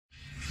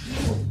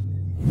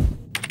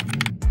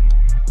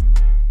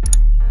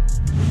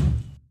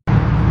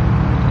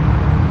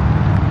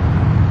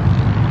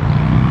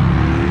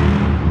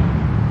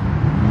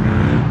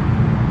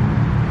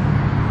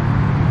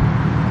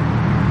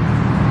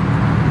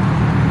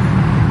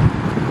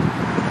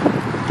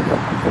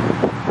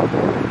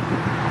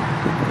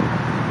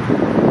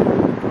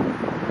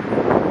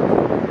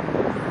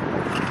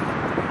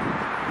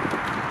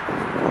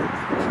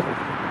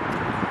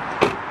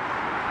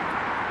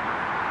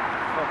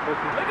Look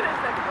at this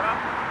nigga, bro.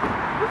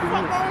 What the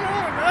fuck going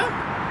on, man?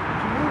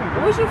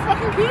 Where's your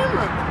fucking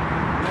camera?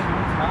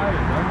 I'm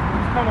tired, bro.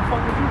 I'm just trying to fuck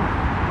with you.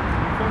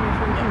 You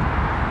feel me?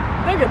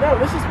 Nigga, no,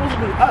 this is supposed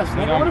to be us,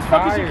 nigga. Where the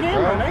fuck is your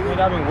camera, nigga?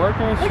 Nigga, I've been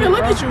working and shit, nigga,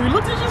 look at you. You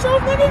looked at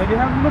yourself, nigga? Nigga,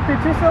 have you looked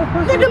at yourself,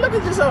 pussy? Nigga, look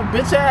at yourself,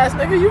 bitch ass,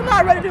 nigga. You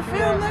not ready to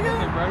film, nigga?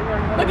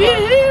 Look at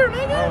here,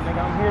 nigga. Oh,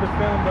 nigga, I'm here to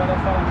film, bro.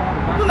 That's all I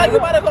want. Look like you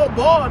about to go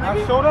ball, nigga.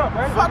 I showed up,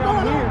 right? Fuck I'm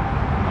on here. here.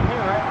 I'm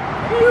here, right?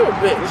 Nigga, you a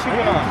bitch. What you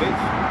been on, bitch?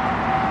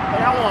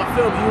 Hey, I want to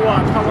film you. You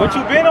want to come What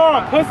you been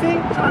on, pussy?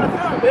 I'm trying to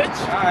film, bitch.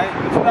 Alright,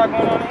 what you got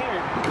going on in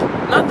here?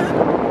 Nothing.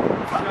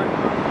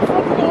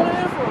 What you going in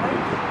here for,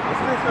 nigga?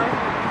 What's this,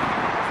 right?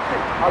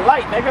 A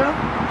light, nigga.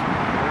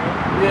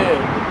 Yeah.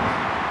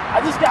 I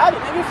just got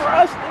it, nigga, for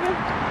us, nigga.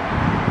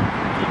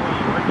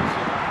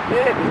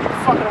 Yeah, nigga, you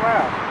fucking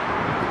around.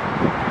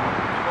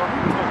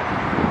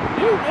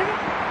 You, nigga.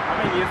 I'm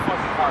in your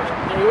fucking car.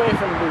 Yeah, you ain't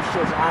finna do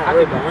shit, so I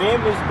could ram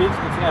this bitch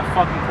into that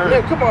fucking curb.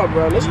 Yeah, come on,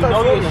 bro. Let's start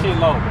filming. You know this shit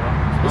low, bro.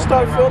 Let's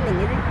start filming,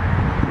 nigga.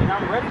 And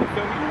I'm ready to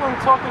film. You want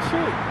to talking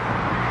shit.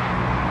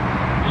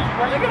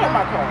 Nigga, get out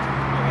my car.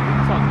 You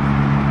talking.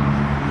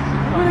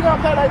 You really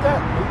gonna play like that?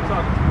 Who you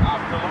talking to? I'll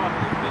pull on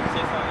this bitch.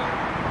 Say something.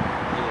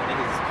 Yeah,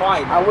 niggas is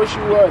quiet. I wish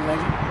you would,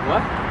 nigga.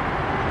 What?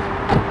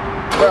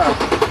 Bruh.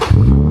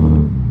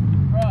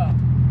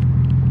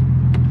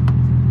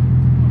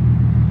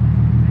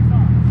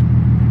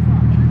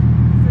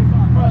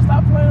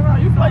 Stop playing around.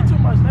 You play too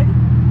much, nigga. You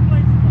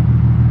play too much.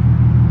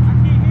 I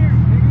can't hear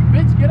you, nigga.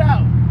 Bitch, get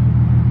out.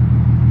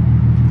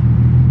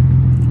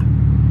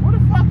 Where the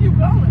fuck you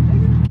going,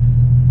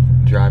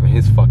 nigga? Driving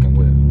his fucking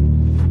whip.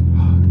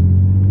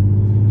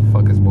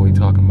 Fuck is boy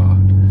talking about?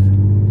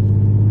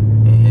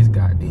 In his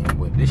goddamn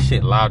whip. This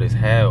shit loud as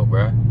hell,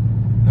 bruh.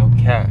 No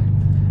cap.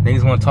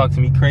 Niggas wanna talk to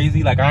me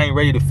crazy like I ain't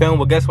ready to film.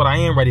 Well, guess what I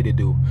am ready to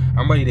do?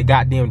 I'm ready to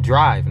goddamn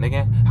drive,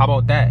 nigga. How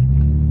about that?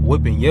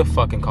 Whipping your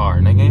fucking car,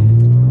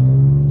 nigga.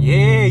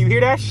 Yeah, you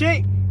hear that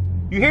shit?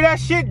 You hear that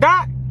shit,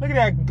 Dot? Look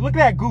at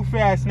that goof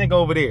ass nigga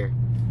over there.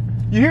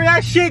 You hear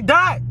that shit,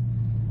 Dot?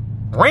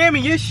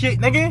 Ramming your shit,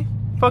 nigga.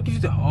 Fuck you.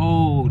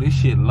 Oh, this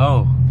shit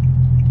low.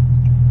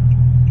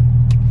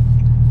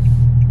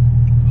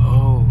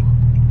 Oh,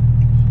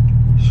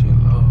 shit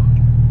low.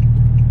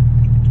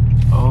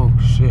 Oh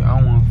shit, I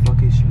don't wanna fuck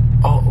this shit.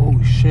 Oh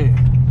shit.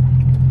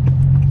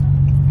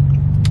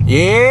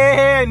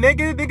 Yeah,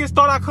 niggas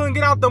thought I couldn't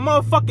get out the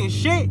motherfucking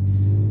shit.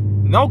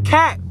 No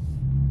cap.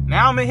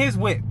 Now I'm in his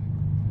whip.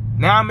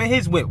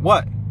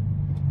 What?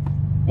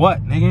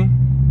 What, nigga?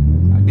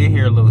 I did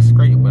hear a little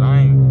scrape, but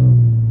I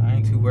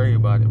ain't too worried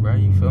about it, bro.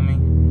 You feel me?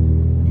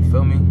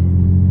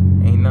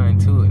 Ain't nothing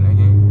to it,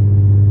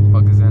 nigga.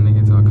 Fuck is that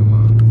nigga talking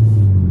about?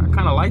 I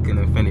kinda like an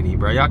Infinity,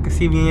 bro. Y'all can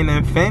see me in the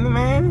Infinity,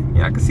 man.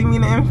 Y'all can see me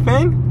in the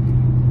Infinity.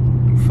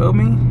 You feel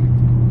me?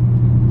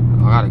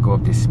 Oh, I gotta go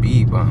up this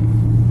speed bump.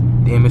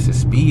 Damn, it's a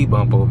speed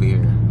bump over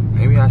here.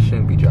 Maybe I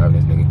shouldn't be driving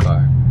this nigga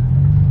car.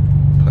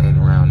 Playing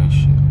around and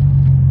shit.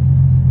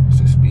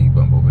 It's a speed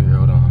bump over here.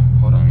 Hold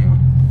on, yo.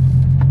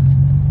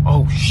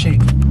 Oh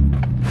shit.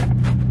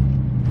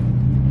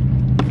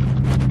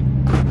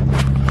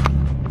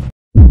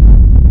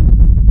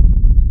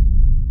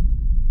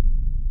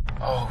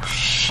 Oh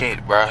shit,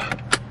 bruh.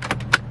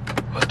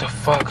 What the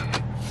fuck?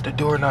 The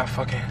door not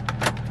fucking.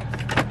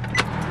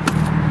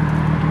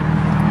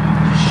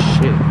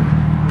 Shit.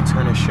 Let me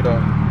turn this shit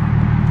off.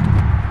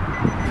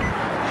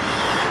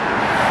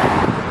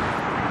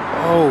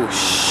 Oh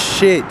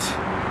shit.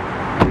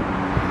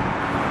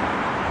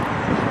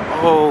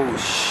 Oh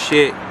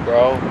shit,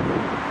 bro.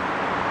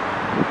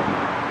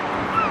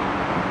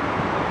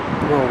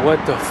 Bro, what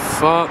the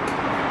fuck?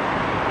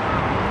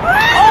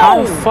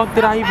 How the fuck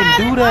did I even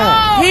do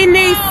that? He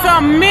needs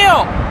some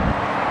milk.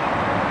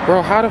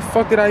 Bro, how the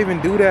fuck did I even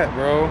do that,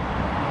 bro?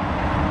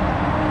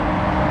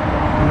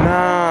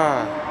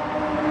 Nah.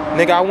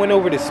 Nigga, I went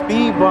over the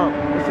speed bump.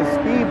 It's a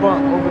speed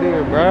bump over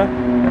there, bruh.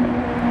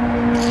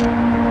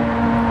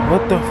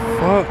 What the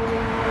fuck?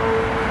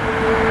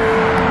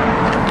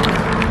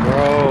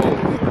 Bro.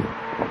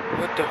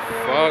 What the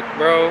fuck,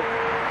 bro?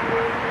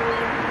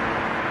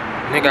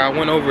 Nigga, I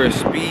went over a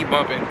speed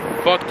bump and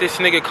fucked this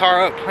nigga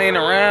car up playing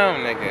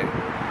around, nigga.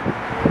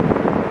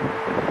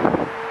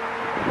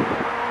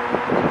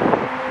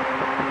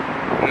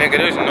 Nigga,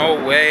 there's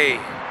no way.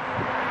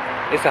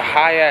 It's a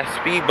high ass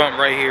speed bump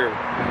right here.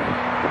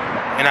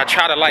 And I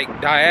try to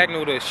like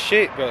diagonal the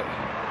shit, but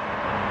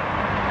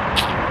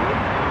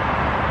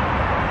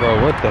bro,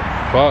 what the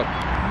fuck?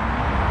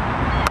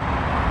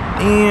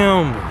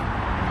 Damn.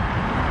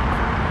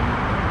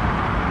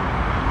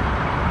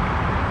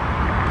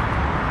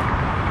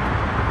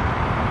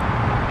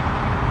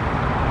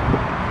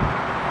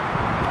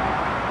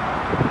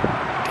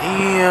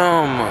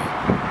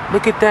 Damn.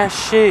 Look at that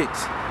shit.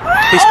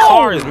 His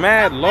car is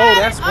mad low,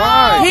 that's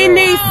why. He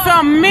needs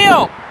some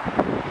milk.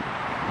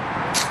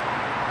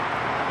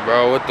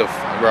 Bro, what the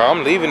fuck? Bro,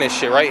 I'm leaving this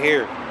shit right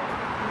here.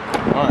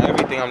 On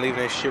everything, I'm leaving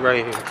this shit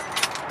right here.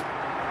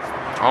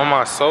 On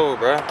my soul,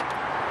 bro.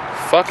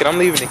 Fuck it, I'm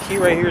leaving the key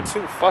right here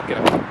too. Fuck it.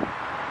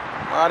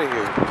 I'm out of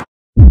here.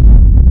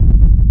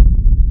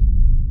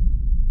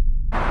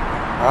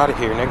 Out of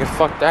here, nigga.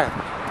 Fuck that.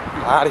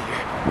 I'm out of here.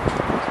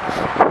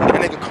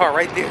 That nigga car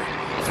right there.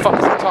 The fuck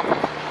is he talking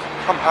about?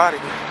 I'm out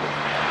of here.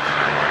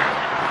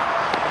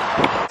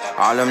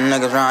 All them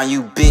niggas around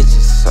you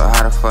bitches. So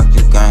how the fuck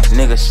you gang?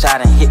 Niggas shot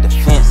and hit the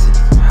fences.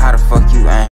 How the fuck you ain't?